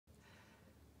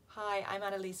Hi, I'm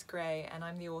Annelise Gray, and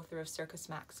I'm the author of Circus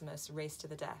Maximus, Race to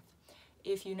the Death.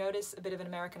 If you notice a bit of an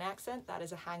American accent, that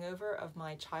is a hangover of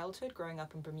my childhood growing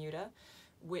up in Bermuda,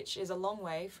 which is a long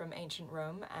way from ancient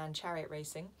Rome and chariot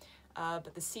racing.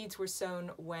 But the seeds were sown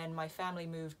when my family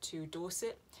moved to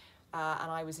Dorset,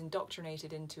 and I was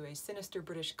indoctrinated into a sinister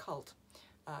British cult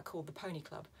called the Pony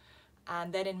Club.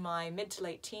 And then in my mid to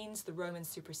late teens, the Romans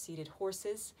superseded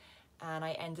horses, and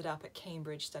I ended up at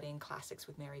Cambridge studying classics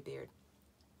with Mary Beard.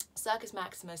 Circus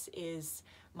Maximus is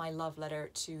my love letter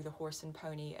to the horse and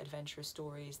pony adventure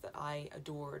stories that I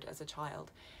adored as a child.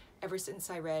 Ever since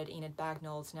I read Enid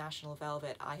Bagnall's National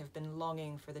Velvet, I have been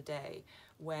longing for the day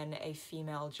when a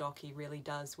female jockey really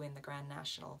does win the Grand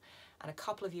National. And a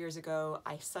couple of years ago,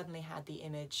 I suddenly had the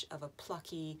image of a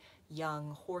plucky,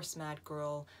 young, horse-mad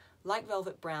girl like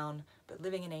Velvet Brown, but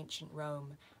living in ancient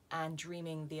Rome and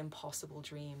dreaming the impossible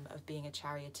dream of being a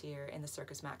charioteer in the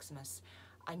Circus Maximus.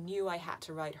 I knew I had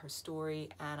to write her story,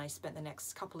 and I spent the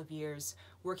next couple of years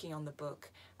working on the book,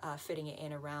 fitting it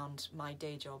in around my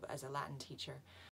day job as a Latin teacher.